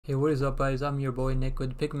Hey, what is up guys, I'm your boy Nick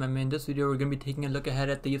with Pick My Man. In this video we're going to be taking a look ahead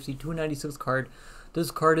at the UFC 296 card. This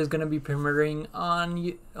card is going to be premiering on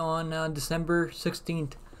December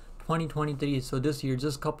 16th, 2023. So this year,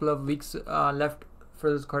 just a couple of weeks left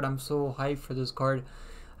for this card. I'm so hyped for this card.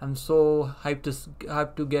 I'm so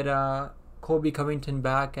hyped to get Covington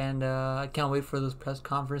back, and I can't wait for those press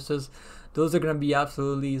conferences. Those are going to be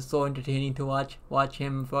absolutely so entertaining to watch. Watch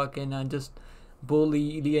him fucking just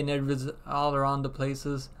bully Edwards all around the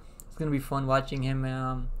places. It's gonna be fun watching him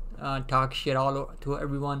talk shit to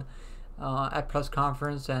everyone at press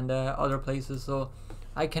conference and other places. So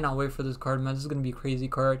I cannot wait for this card, man. This is gonna be a crazy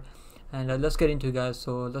card, and let's get into it, guys.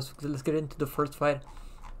 So let's get into the first fight.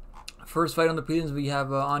 First fight on the prelims, we have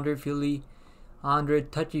Fili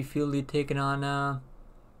taking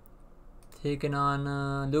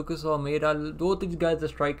on Lucas Almeida. Both these guys are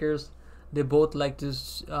strikers. They both like to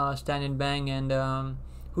stand and bang, and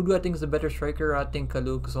who do I think is the better striker? I think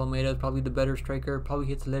Lucas Almeida is probably the better striker. Probably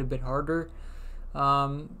hits a little bit harder.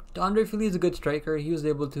 Fili is a good striker. He was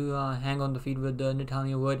able to hang on the feet with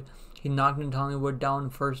Nathaniel Wood. He knocked Nathaniel Wood down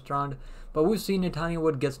first round. But we've seen Nathaniel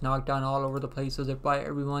Wood gets knocked down all over the places by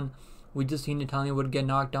everyone. We just seen Nathaniel Wood get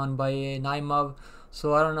knocked down by Naimov.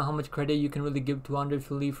 So I don't know how much credit you can really give to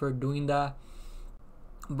Fili for doing that.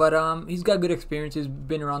 But he's got good experience. He's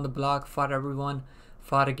been around the block, fought everyone,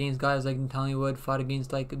 fought against guys like Nathaniel Wood, fought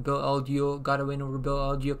against like Bill Algeo, got a win over Bill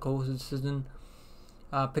Algeo, close decision.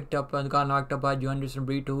 Picked up and got knocked up by Anderson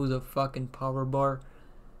Brito, who's a fucking power bar.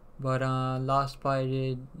 But lost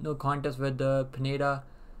by no contest with Pineda,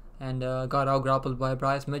 and got out grappled by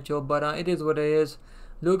Bryce Mitchell. But it is what it is.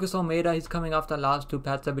 Lucas Almeida, he's coming off the last two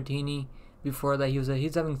Pat Sabatini. Before that,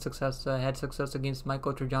 he's having success. Had success against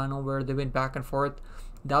Michael Trajano, where they went back and forth.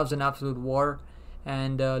 That was an absolute war,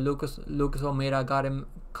 and Lucas Almeida caught him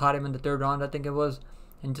in the third round, I think it was,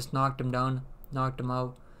 and just knocked him down, knocked him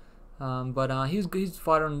out. But he's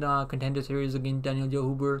fought on contender series against Daniel Joe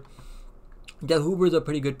Huber. Joe Huber is a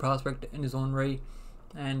pretty good prospect in his own right,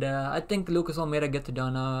 and I think Lucas Almeida gets it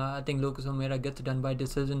done. I think Lucas Almeida gets it done by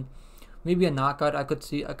decision, maybe a knockout. I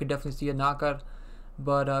could definitely see a knockout,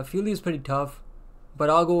 but Fili is pretty tough.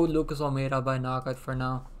 But I'll go with Lucas Almeida by knockout for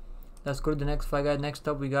now. Let's go to the next fight, guys. Next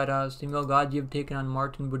up, we got Shamil Gaziev taking on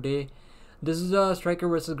Martin Buday. This is a striker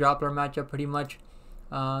versus grappler matchup, pretty much.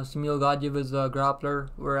 Shamil Gaziev is a grappler,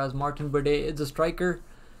 whereas Martin Buday is a striker.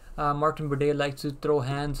 Martin Buday likes to throw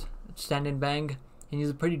hands, stand and bang, and he's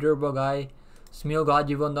a pretty durable guy. Shamil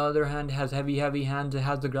Gaziev, on the other hand, has heavy hands. It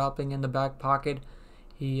has the grappling in the back pocket.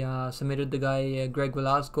 He submitted the guy Greg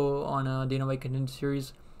Velasco on a Dana White Contender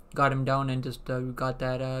Series, got him down, and just got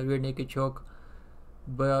that rear naked choke.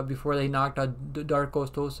 But before they knocked out Darko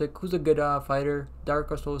Stosic, who's a good fighter.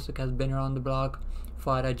 Darko Stosic has been around the block,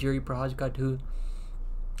 fought Jiri Prochazka too.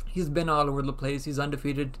 He's been all over the place. He's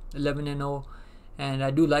undefeated, 11-0, and I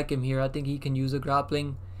do like him here. I think he can use the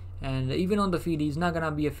grappling, and even on the feet, he's not gonna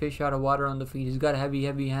be a fish out of water on the feet. He's got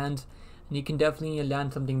heavy hands, and he can definitely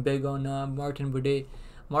land something big on Martin Buday.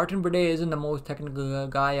 Martin Buday isn't the most technical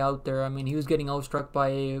guy out there. I mean, he was getting outstruck by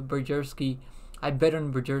Berjersky. I bet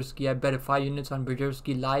on Berjersky. I bet 5 units on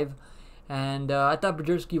Berjersky live, and I thought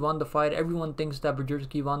Berjersky won the fight. Everyone thinks that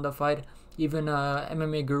Berjersky won the fight. Even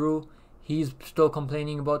MMA Guru, he's still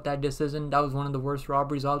complaining about that decision. That was one of the worst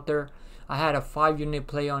robberies out there. I had a 5 unit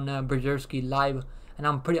play on Berjersky live, and I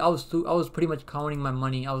was pretty much counting my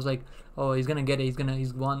money. I was like, oh, he's gonna get it.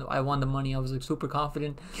 He's won. I won the money. I was like super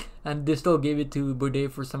confident, and they still gave it to Buday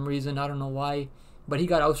for some reason. I don't know why, but he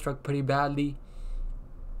got outstruck pretty badly.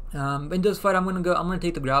 In this fight, I'm gonna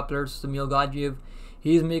take the grappler, Shamil Gaziev.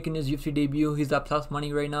 He's making his UFC debut. He's at plus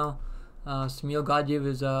money right now. Shamil Gaziev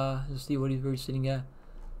is let's see where he's sitting at.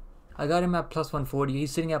 I got him at plus 140.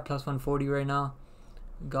 He's sitting at plus 140 right now.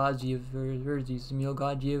 Gaziev, where is he? Shamil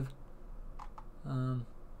Gaziev.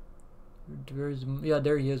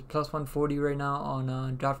 There he is, plus 140 right now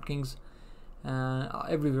on DraftKings.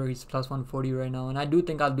 Everywhere he's plus 140 right now, and I do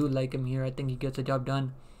think I do like him here. I think he gets the job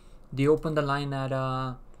done. They opened the line at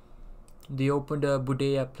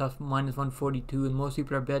Buday at plus minus 142, and most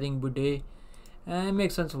people are betting Buday, and it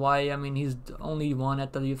makes sense why. I mean, he's the only one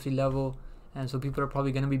at the UFC level, and so people are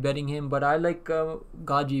probably going to be betting him. But I like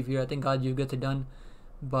Gaziev here. I think Gaziev gets it done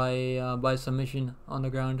by submission on the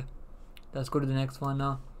ground. Let's go to the next one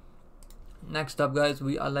now. Next up, guys,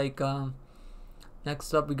 we got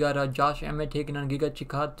Josh Emmett taking on Giga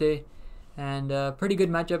Chikadze. And pretty good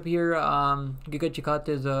matchup here. Giga Chikadze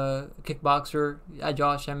is a kickboxer.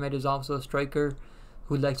 Josh Emmett is also a striker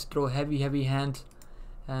who likes to throw heavy hands,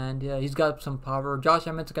 and he's got some power. Josh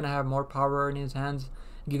Emmett's gonna have more power in his hands.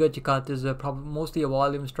 Giga Chikadze is mostly a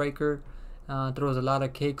volume striker. throws a lot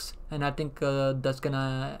of kicks, and I think that's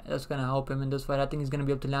gonna help him in this fight. I think he's gonna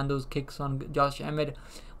be able to land those kicks on Josh Emmett.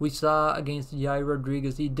 We saw against Yair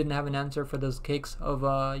Rodriguez, he didn't have an answer for those kicks of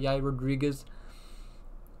Yair Rodriguez.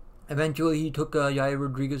 Eventually, he took Yair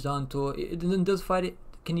Rodriguez down. So in this fight,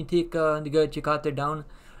 can he take the guy Chikadze down,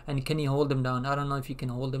 and can he hold him down? I don't know if he can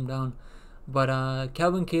hold him down. But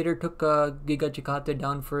Calvin Kattar took Giga Chikadze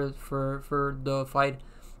down for the fight,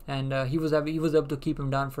 and he was able to keep him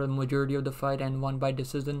down for the majority of the fight and won by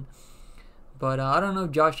decision. But I don't know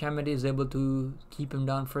if Josh Emmett is able to keep him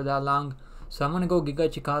down for that long. So I'm gonna go Giga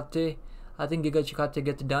Chikadze. I think Giga Chikadze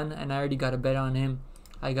gets it done, and I already got a bet on him.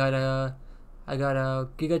 I got a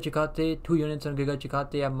Giga Chikadze, 2 units on Giga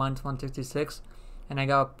Chikadze at -166, and I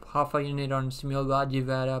got half a unit on Shamil Gaziev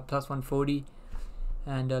at +140.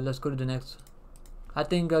 And let's go to the next. I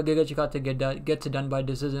think Giga Chikadze gets it done by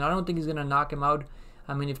decision. I don't think he's gonna knock him out.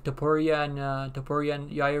 I mean, if Topuria and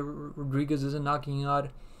Yair Rodriguez isn't knocking him out,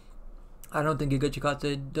 I don't think Giga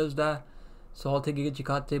Chikadze does that. So I'll take Giga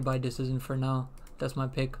Chikadze by decision for now. That's my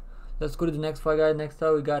pick. Let's go to the next fight, guys. Next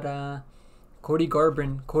up, we got Cody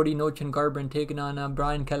Nochin Garbrandt taking on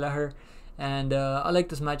Brian Kelleher. And I like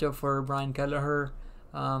this matchup for Brian Kelleher.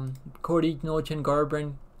 Cody Nochin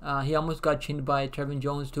Garbrandt. He almost got chinned by Trevin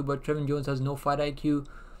Jones too, but Trevin Jones has no fight IQ.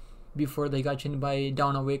 Before they got chinned by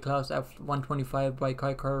down a weight class at 125 by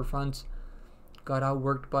Kai Kara France. Got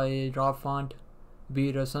outworked by Rafont,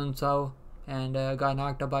 beat Sun Sao, and got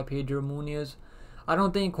knocked out by Pedro Munoz. I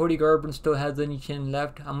don't think Cody Garbrandt still has any chin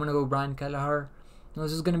left. I'm gonna go Brian Kelleher.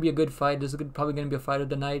 This is gonna be a good fight. This is probably gonna be a fight of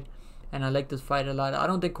the night, and I like this fight a lot. I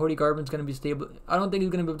don't think Cody Garbrandt's gonna be stable. I don't think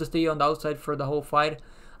he's gonna be able to stay on the outside for the whole fight.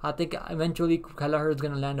 I think eventually Kelleher is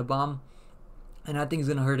gonna land a bomb, and I think he's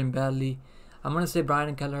gonna hurt him badly. I'm gonna say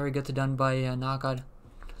Brian Kelleher gets it done by knockout.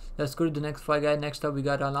 Let's go to the next fight, guys. Next up, we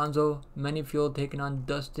got Alonzo Menifield taking on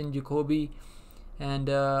Dustin Jacoby, and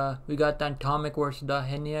we got the Atomic versus the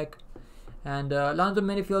Heniak. And Alonzo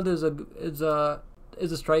Menifield is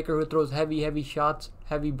a striker who throws heavy shots,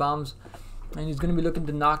 heavy bombs, and he's gonna be looking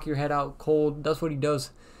to knock your head out cold. That's what he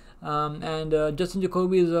does. And Dustin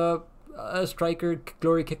Jacoby is a striker,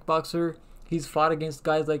 glory kickboxer. He's fought against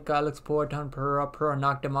guys like Alex Poatan, Pereira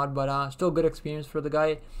knocked him out, but still good experience for the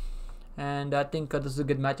guy. And I think this is a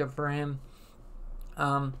good matchup for him.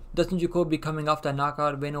 Dustin Jacoby coming off that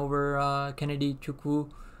knockout win over Kennedy Chukwu,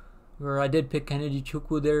 where I did pick Kennedy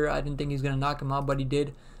Chukwu there. I didn't think he's gonna knock him out, but he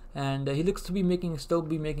did. And he looks to still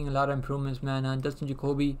be making a lot of improvements, man. And Dustin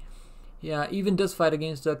Jacoby, yeah, even this fight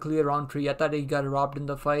against Clear Roundtree, I thought he got robbed in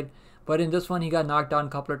the fight, but in this one he got knocked down a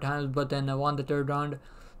couple of times, but then won the 3rd round.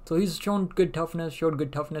 So he's showed good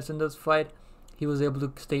toughness in this fight. He was able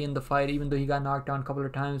to stay in the fight even though he got knocked down a couple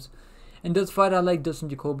of times. In this fight, I like Dustin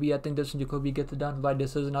Jacoby. I think Dustin Jacoby gets it done by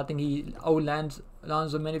decision. I think he outlands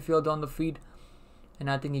Alonzo Menifield on the feet, and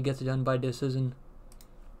I think he gets it done by decision.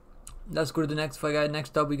 Let's go to the next fight, guys.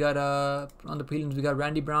 Next up, we got on the prelims, we got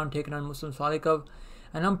Randy Brown taking on Muslim Salikhov,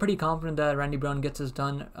 and I'm pretty confident that Randy Brown gets this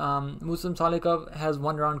done. Muslim Salikhov has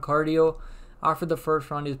 1 round cardio. After the 1st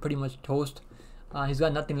round, he's pretty much toast. He's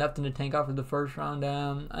got nothing left in the tank after the 1st round,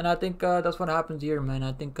 and I think that's what happens here, man.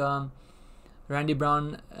 I think Randy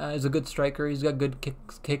Brown is a good striker. He's got good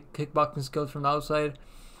kickboxing skills from the outside,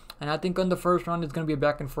 and I think on the 1st round it's going to be a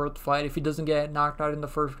back and forth fight. If he doesn't get knocked out in the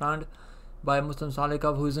 1st round by Muslim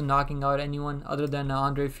Salikhov, who isn't knocking out anyone other than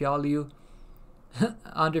Andre Fialho.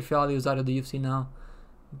 Andre Fialho is out of the UFC now,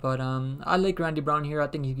 but I like Randy Brown here. I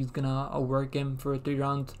think he's gonna outwork him for 3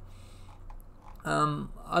 rounds.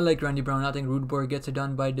 I like Randy Brown. I think Rude Boy gets it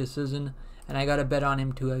done by decision, and I got a bet on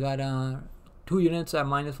him too. I got 2 units at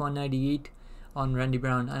 -198 on Randy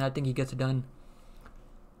Brown, and I think he gets it done.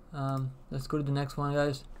 Let's go to the next one,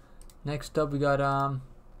 guys. Next up, we got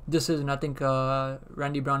decision. I think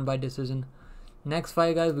Randy Brown by decision. Next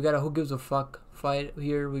fight, guys, we got a who gives a fuck fight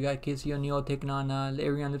here. We got Casey O'Neill taking on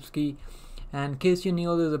Ariane Lipski, and Casey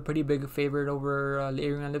O'Neill is a pretty big favorite over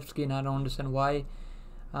Ariane Lipski, and I don't understand why.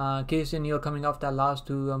 Casey O'Neill coming off that loss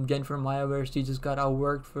to Jennifer Maia, where she just got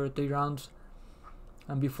outworked for 3 rounds.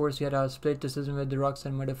 And before she had a split decision with the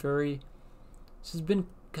Roxanne Modafferi. She's been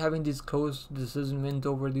having these close decision wins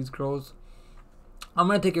over these girls. I'm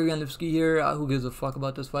going to take Ariane Lipski here. Who gives a fuck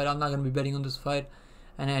about this fight? I'm not going to be betting on this fight,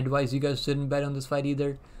 and I advise you guys shouldn't bet on this fight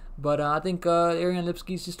either. But I think Ariane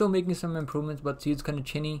Lipski, she's still making some improvements, but she's kind of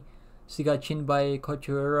chinny. She got chinned by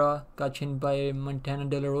Cochuera, got chinned by Montana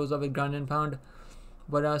De La Rosa with ground and pound.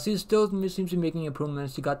 But she still seems to be making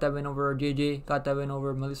improvements. She got that win over JJ, got that win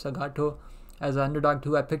over Melissa Gatto as an underdog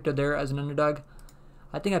too. I picked her there as an underdog.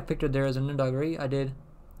 I think I picked her there as an underdog, right? I did.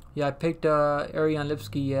 Yeah, I picked Ariane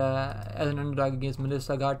Lipski as an underdog against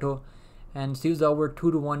Melissa Gatto. and seals over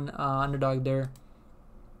 2-1 underdog there.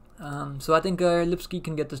 So I think Lipski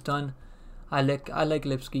can get this done. I like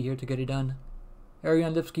Lipski here to get it done.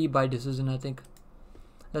 Ariane Lipski by decision, I think.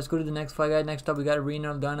 Let's go to the next fight, guys. Next up, we got Irene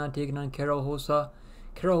Aldana taking on Karol Rosa.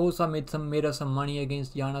 Karol Rosa made us some money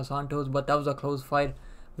against Yana Santos, but that was a close fight.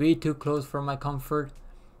 Way too close for my comfort.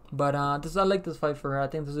 But I like this fight for her. I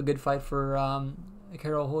think this is a good fight for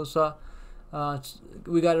Karol Rosa.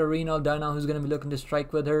 We got Irene Aldana, who's going to be looking to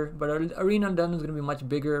strike with her. But Irene Aldana is going to be much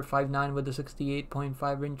bigger, 5'9", with a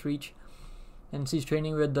 68.5 inch reach. And she's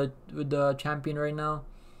training with the champion right now.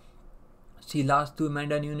 She lost to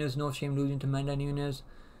Amanda Nunes. No shame losing to Amanda Nunes.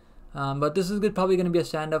 But this is probably going to be a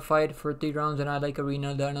stand-up fight for 3 rounds. And I like Irene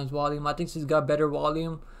Aldana's volume. I think she's got better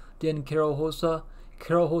volume than Karol Rosa.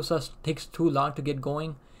 Karol Rosa takes too long to get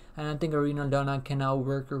going. And I think Irene Aldana can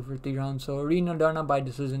outwork her for 3 rounds. So Irene Aldana by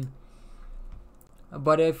decision.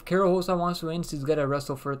 But if Karol Rosa wants to win, she's got to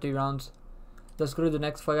wrestle for 3 rounds. Let's go to the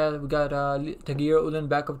next fight. We got Tagir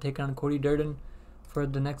Ulanbekov taking on Cody Durden. For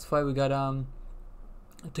the next fight, we got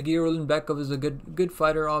Tagir Ulanbekov is a good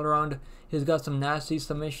fighter all around. He's got some nasty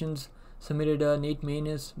submissions. Submitted Nate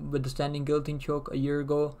Maness with the standing guillotine choke a year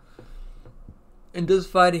ago. In this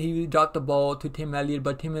fight, he dropped the ball to Tim Elliott,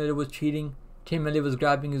 but Tim Elliott was cheating. Tim Elliott was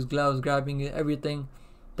grabbing his gloves, grabbing everything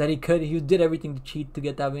that he could. He did everything to cheat to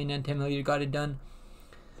get that win, and Tim Elliott got it done.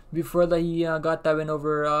 Before that, he got that win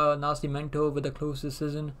over Nascimento with a close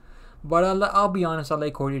decision. But I'll be honest, I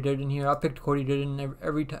like Cody Durden here. I picked Cody Durden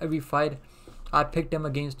every fight. I picked him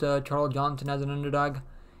against Charles Johnson as an underdog.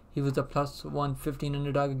 He was a plus 115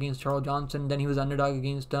 underdog against Charles Johnson. Then he was underdog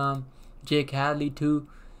against Jake Hadley too.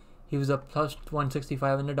 He was a plus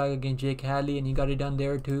 165 underdog against Jake Hadley, and he got it done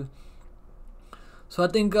there too. So I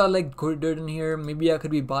think I like Cody Durden here. Maybe I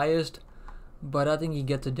could be biased, but I think he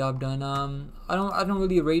gets the job done. I don't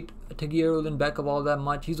really rate Tagir Ulanbekov all that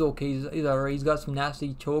much. He's okay. He's alright. He's got some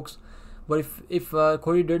nasty chokes, but if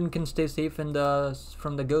Cody Durden can stay safe from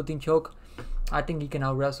the guillotine choke, I think he can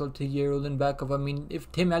out wrestle Tagir Ulanbekov. I mean, if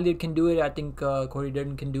Tim Elliott can do it, I think Cody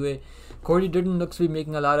Durden can do it. Cody Durden looks to be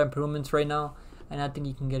making a lot of improvements right now, and I think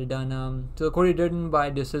he can get it done. So Cody Durden by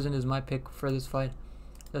decision is my pick for this fight.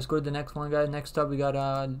 Let's go to the next one, guys. Next up, we got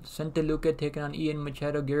Vicente Luque taking on Ian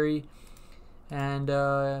Machado Garry. And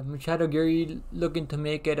Machado Garry looking to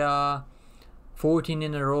make it 14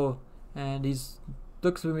 in a row. And he's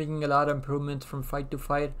looks to be making a lot of improvements from fight to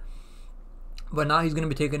fight. But now he's going to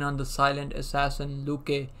be taking on the silent assassin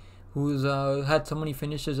Luque, who's had so many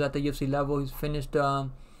finishes at the UFC level. He's finished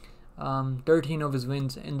 13 of his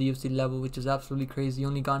wins in the UFC level, which is absolutely crazy.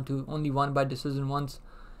 Only won by decision once.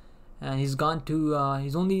 And he's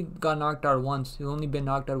only got knocked out once. He's only been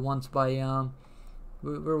knocked out once by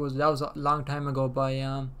where was that? Was a long time ago by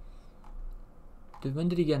when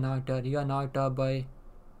did he get knocked out? He got knocked out by,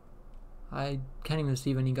 I can't even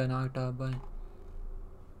see when he got knocked out by.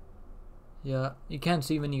 Yeah, you can't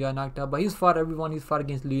see when he got knocked out, but he's fought everyone. He's fought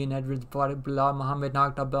against Leon Edwards, fought Bilal Muhammad,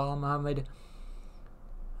 knocked out Bilal Muhammad,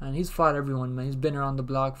 and he's fought everyone, man. He's been around the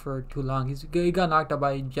block for too long. He got knocked out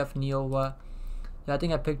by Jeff Neal. Yeah, I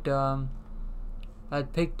think I picked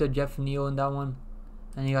Jeff Neal in that one,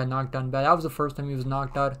 and he got knocked down bad. That was the first time he was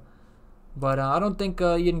knocked out. But I don't think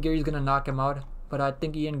Ian Garry's gonna knock him out. But I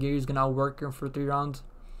think Ian Garry's gonna outwork him for 3 rounds.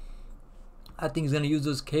 I think he's gonna use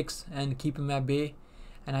those kicks and keep him at bay.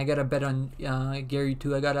 And I got a bet on Garry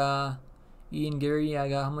too. I got Ian Garry. I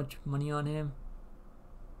got how much money on him?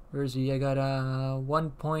 Where is he? I got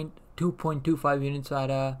 2.25 units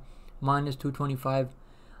at minus 225.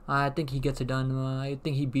 I think he gets it done. I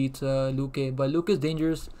think he beats Luque. But Luque is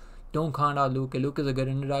dangerous. Don't count out Luque. Luque is a good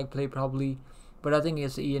underdog play probably. But I think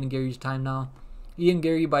it's Ian Garry's time now. Ian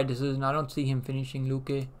Garry by decision. I don't see him finishing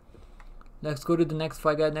Luque. Let's go to the next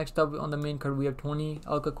fight, guys. Next up on the main card, we have Tony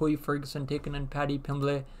Alcacoy Ferguson taking on Paddy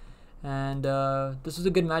Pimblett. And this is a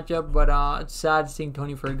good matchup, but it's sad seeing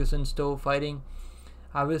Tony Ferguson still fighting.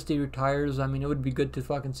 Obviously, he retires. I mean, it would be good to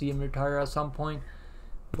fucking see him retire at some point.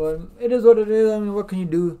 But it is what it is. I mean, what can you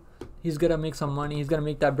do? He's got to make some money. He's got to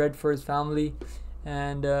make that bread for his family.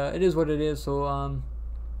 And it is what it is. So,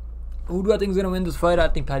 who do I think is going to win this fight? I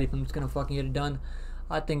think Paddy Pimblett's going to fucking get it done.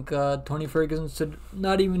 I think Tony Ferguson should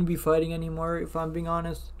not even be fighting anymore, if I'm being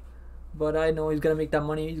honest. But I know he's going to make that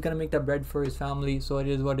money. He's going to make that bread for his family. So, it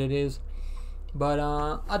is what it is. But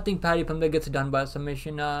I think Paddy Pimblett gets it done by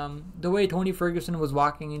submission. The way Tony Ferguson was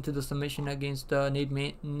walking into the submission against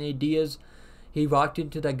Nate Diaz, he walked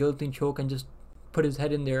into that guillotine choke and just put his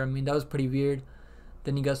head in there. I mean, that was pretty weird.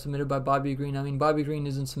 Then he got submitted by Bobby Green. I mean, Bobby Green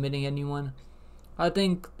isn't submitting anyone. I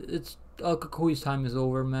think it's Alcacoy's time is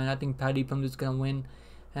over, man. I think Paddy Pimblett's going to win.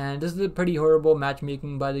 And this is a pretty horrible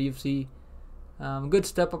matchmaking by the UFC. Good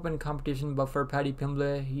step up in competition, but for Paddy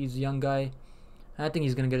Pimblett, he's a young guy. I think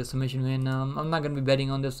he's gonna get a submission win. I'm not gonna be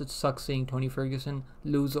betting on this. It sucks seeing Tony Ferguson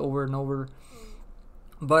lose over and over.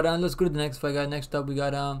 But let's go to the next fight, guys. Next up we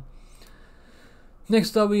have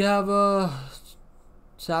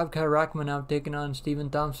Shavkat Rakhmonov taking on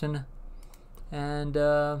Stephen Thompson, and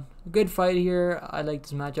good fight here. I like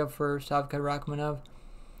this matchup for Shavkat Rakhmonov.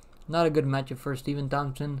 Not a good matchup for Stephen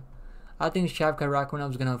Thompson. I think Shavkat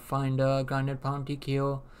Rakhmonov is gonna find a grounded pound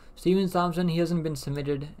TKO. Stephen Thompson, he hasn't been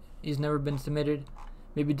submitted. He's never been submitted.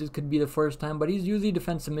 Maybe this could be the first time, but he's usually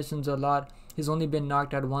defends submissions a lot. He's only been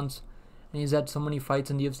knocked out once, and he's had so many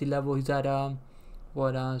fights in the UFC level. He's had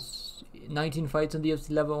 19 fights in the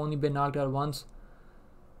UFC level, only been knocked out once.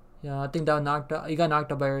 Yeah, I think that he got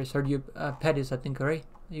knocked out by Sergio Pettis, I think, right?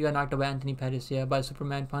 He got knocked out by Anthony Pettis, yeah, by a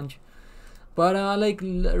Superman punch. But I like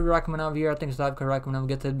Rakhmonov here. I think Shavkat Rakhmonov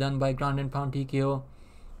gets it done by ground and pound TKO.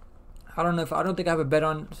 I don't think I have a bet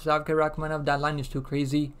on Shavkat Rakhmonov. That line is too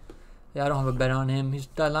crazy. Yeah, I don't have a bet on him.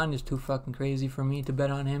 That line is too fucking crazy for me to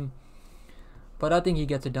bet on him. But I think he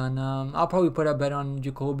gets it done. I'll probably put a bet on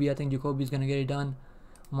Jacoby. I think Jacoby's gonna get it done.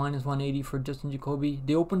 Minus 180 for Justin Jacoby.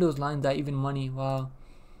 They opened those lines at even money. Wow,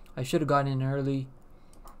 I should have gotten in early.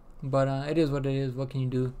 But it is what it is. What can you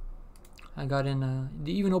do? I got in.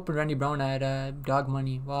 They even opened Randy Brown at dog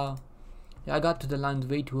money. Wow. Yeah, I got to the lines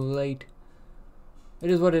way too late. It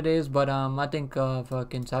is what it is, but I think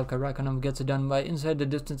fucking Shavkat Rakhmonov gets it done by inside the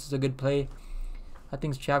distance is a good play. I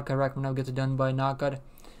think Shavkat Rakhmonov gets it done by knockout.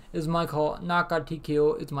 Is my call. Knockout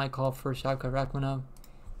TKO is my call for Shavkat Rakhmonov.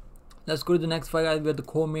 Let's go to the next fight, guys. We have the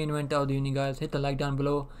co-main event of the evening, guys. Hit the like down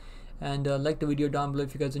below, and like the video down below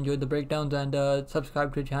if you guys enjoyed the breakdowns, and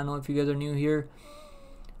subscribe to the channel if you guys are new here.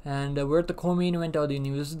 And we're at the co-main event of the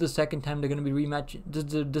evening. This is the second time they're gonna be rematch.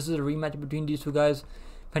 This is a rematch between these two guys.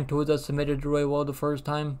 Pantoja submitted Roy Wall the first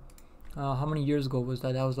time. How many years ago was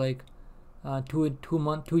that? That was like 2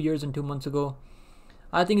 years and 2 months ago.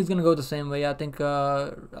 I think he's gonna go the same way. I think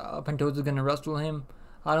Pantoja is gonna wrestle him.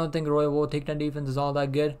 I don't think Roy Wall takedown defense is all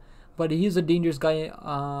that good, but he's a dangerous guy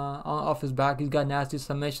off his back. He's got nasty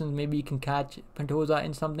submissions. Maybe he can catch Pantoja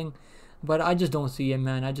in something, but I just don't see him,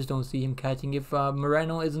 man. I just don't see him catching. If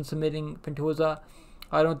Moreno isn't submitting Pantoja,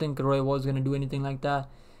 I don't think Roy Wall is gonna do anything like that.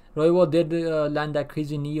 Roy Wall did land that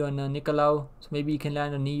crazy knee on Nicolau, so maybe he can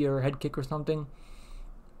land a knee or a head kick or something.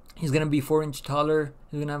 He's going to be 4 inches taller.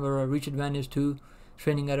 He's going to have a reach advantage too,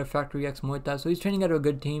 training at a Factory X Muay Thai. So he's training at a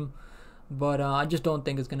good team, but I just don't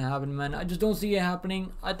think it's going to happen, man. I just don't see it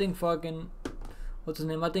happening. I think fucking, what's his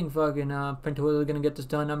name? I think fucking Pantoja is going to get this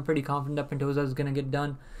done. I'm pretty confident that Pantoja is going to get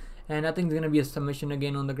done. And I think there's going to be a submission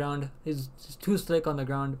again on the ground. He's too slick on the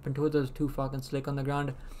ground. Pantoja is too fucking slick on the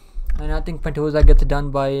ground. And I think Pantoja gets it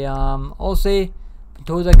done by, I'll say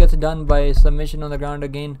Pantoja gets it done by submission on the ground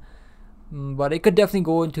again. But it could definitely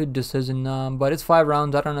go into decision. But it's 5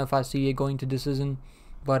 rounds. I don't know if I see it going to decision.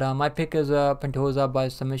 But my pick is Pantoja by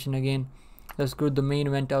submission again. Let's go to the main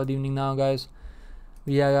event of the evening now, guys.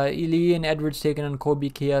 We have Leon Edwards taking on Kobe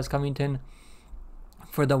Chaos Covington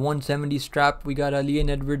for the 170 strap. We got Leon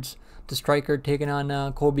Edwards, the striker, taking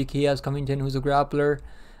on Kobe Chaos Covington, who's a grappler.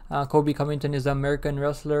 Kobe Covington is an American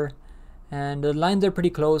wrestler, and the lines are pretty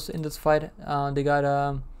close in this fight. They got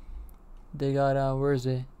where is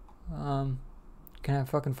it? Can I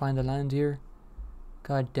fucking find the lines here?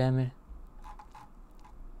 God damn it!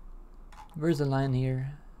 Where's the line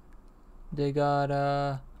here? They got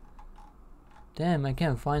damn, I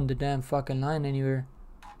can't find the damn fucking line anywhere.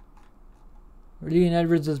 Leon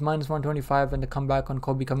Edwards is minus 125, and the comeback on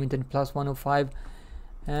Kobe Covington plus 105.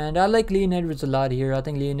 And I like Leon Edwards a lot here. I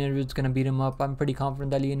think Leon Edwards is going to beat him up. I'm pretty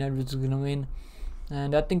confident that Leon Edwards is going to win.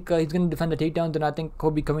 And I think he's going to defend the takedowns. And I think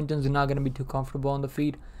Kobe Covington's not going to be too comfortable on the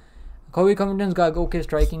feet. Kobe Covington's got okay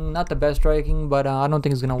striking. Not the best striking, but I don't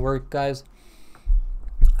think it's going to work, guys.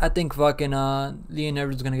 I think fucking Leon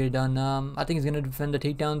Edwards is going to get it done. I think he's going to defend the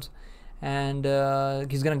takedowns. And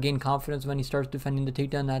he's going to gain confidence when he starts defending the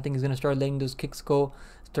takedown. I think he's going to start letting those kicks go.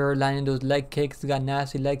 Start landing those leg kicks. He's got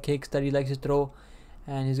nasty leg kicks that he likes to throw.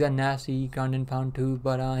 And he's got nasty ground and pound too,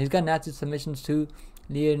 but he's got nasty submissions too.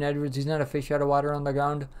 Leon Edwards, he's not a fish out of water on the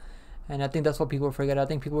ground, and I think that's what people forget. I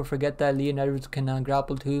think people forget that Leon Edwards can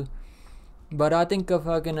grapple too. But I think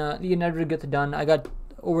fucking Leon Edwards gets it done. I got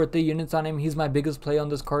over 3 units on him. He's my biggest play on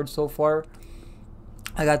this card so far.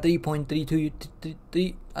 I got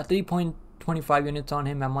 3.25 units on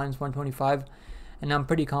him at minus 125, and I'm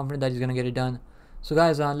pretty confident that he's gonna get it done. So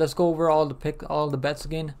guys, let's go over all the bets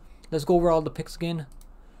again. Let's go over all the picks again.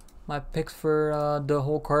 My picks for the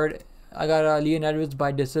whole card. I got Leon Edwards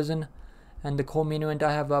by decision. And the co-main event,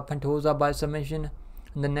 I have Pantoja by submission.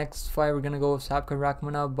 And the next fight, we're going to go with Shavkat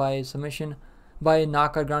Rakhmonov by submission. by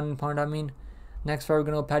knockout, ground and pound. Next fight we're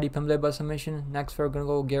gonna go Paddy Pimblett by submission. Next fight we're gonna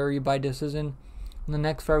go Garry by decision. And the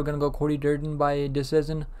next fight we're gonna go Cody Durden by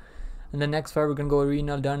decision. And the next fight we're gonna go Irene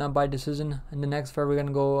Aldana by decision. And the next fight we're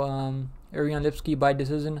gonna go Ariane Lipski by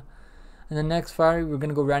decision. And the next fight we're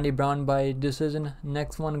gonna go Randy Brown by decision.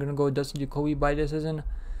 Next one we're gonna go Dustin Jacoby by decision.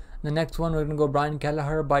 The next one we're gonna go Brian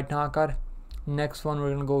Kelleher by knockout. Next one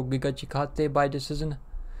we're gonna go Giga Chikadze by decision.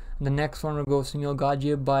 And the next one we're gonna go Shamil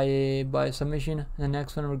Gaziev by submission. And the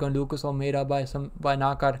next one we're gonna Luque Almeida by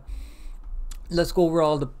knockout. Let's go over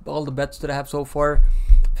all the bets that I have so far.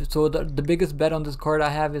 So the biggest bet on this card I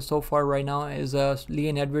have is so far right now is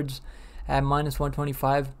Leon Edwards at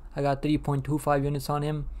 -125. I got 3.25 units on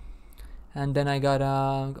him. And then I got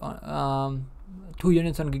 2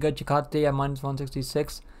 units on Giga Chikadze at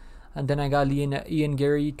 -166. And then I got Ian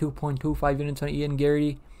Garry, 2.25 units on Ian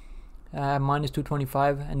Garry at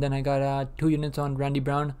 -225. And then I got 2 units on Randy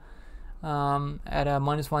Brown at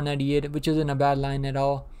 -198, which isn't a bad line at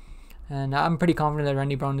all. And I'm pretty confident that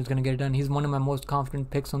Randy Brown is going to get it done. He's one of my most confident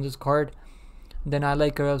picks on this card. Then I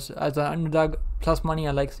like as an underdog plus money,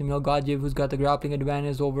 I like Shamil Gaziev, who's got the grappling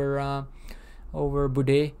advantage over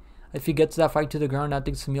Buday. If he gets that fight to the ground, I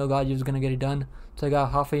think Shamil Gaziev is going to get it done. So I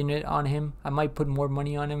got half a unit on him. I might put more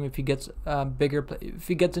money on him if he gets if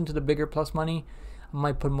he gets into the bigger plus money. I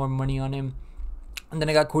might put more money on him. And then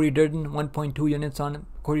I got Cody Durden, 1.2 units on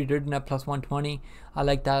Cody Durden at +120. I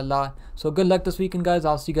like that a lot. So good luck this weekend, guys.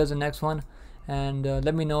 I'll see you guys in the next one. And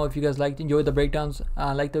let me know if you guys enjoyed the breakdowns.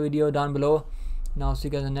 Like the video down below. And I'll see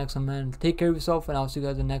you guys in the next one, man. Take care of yourself, and I'll see you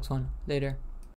guys in the next one. Later.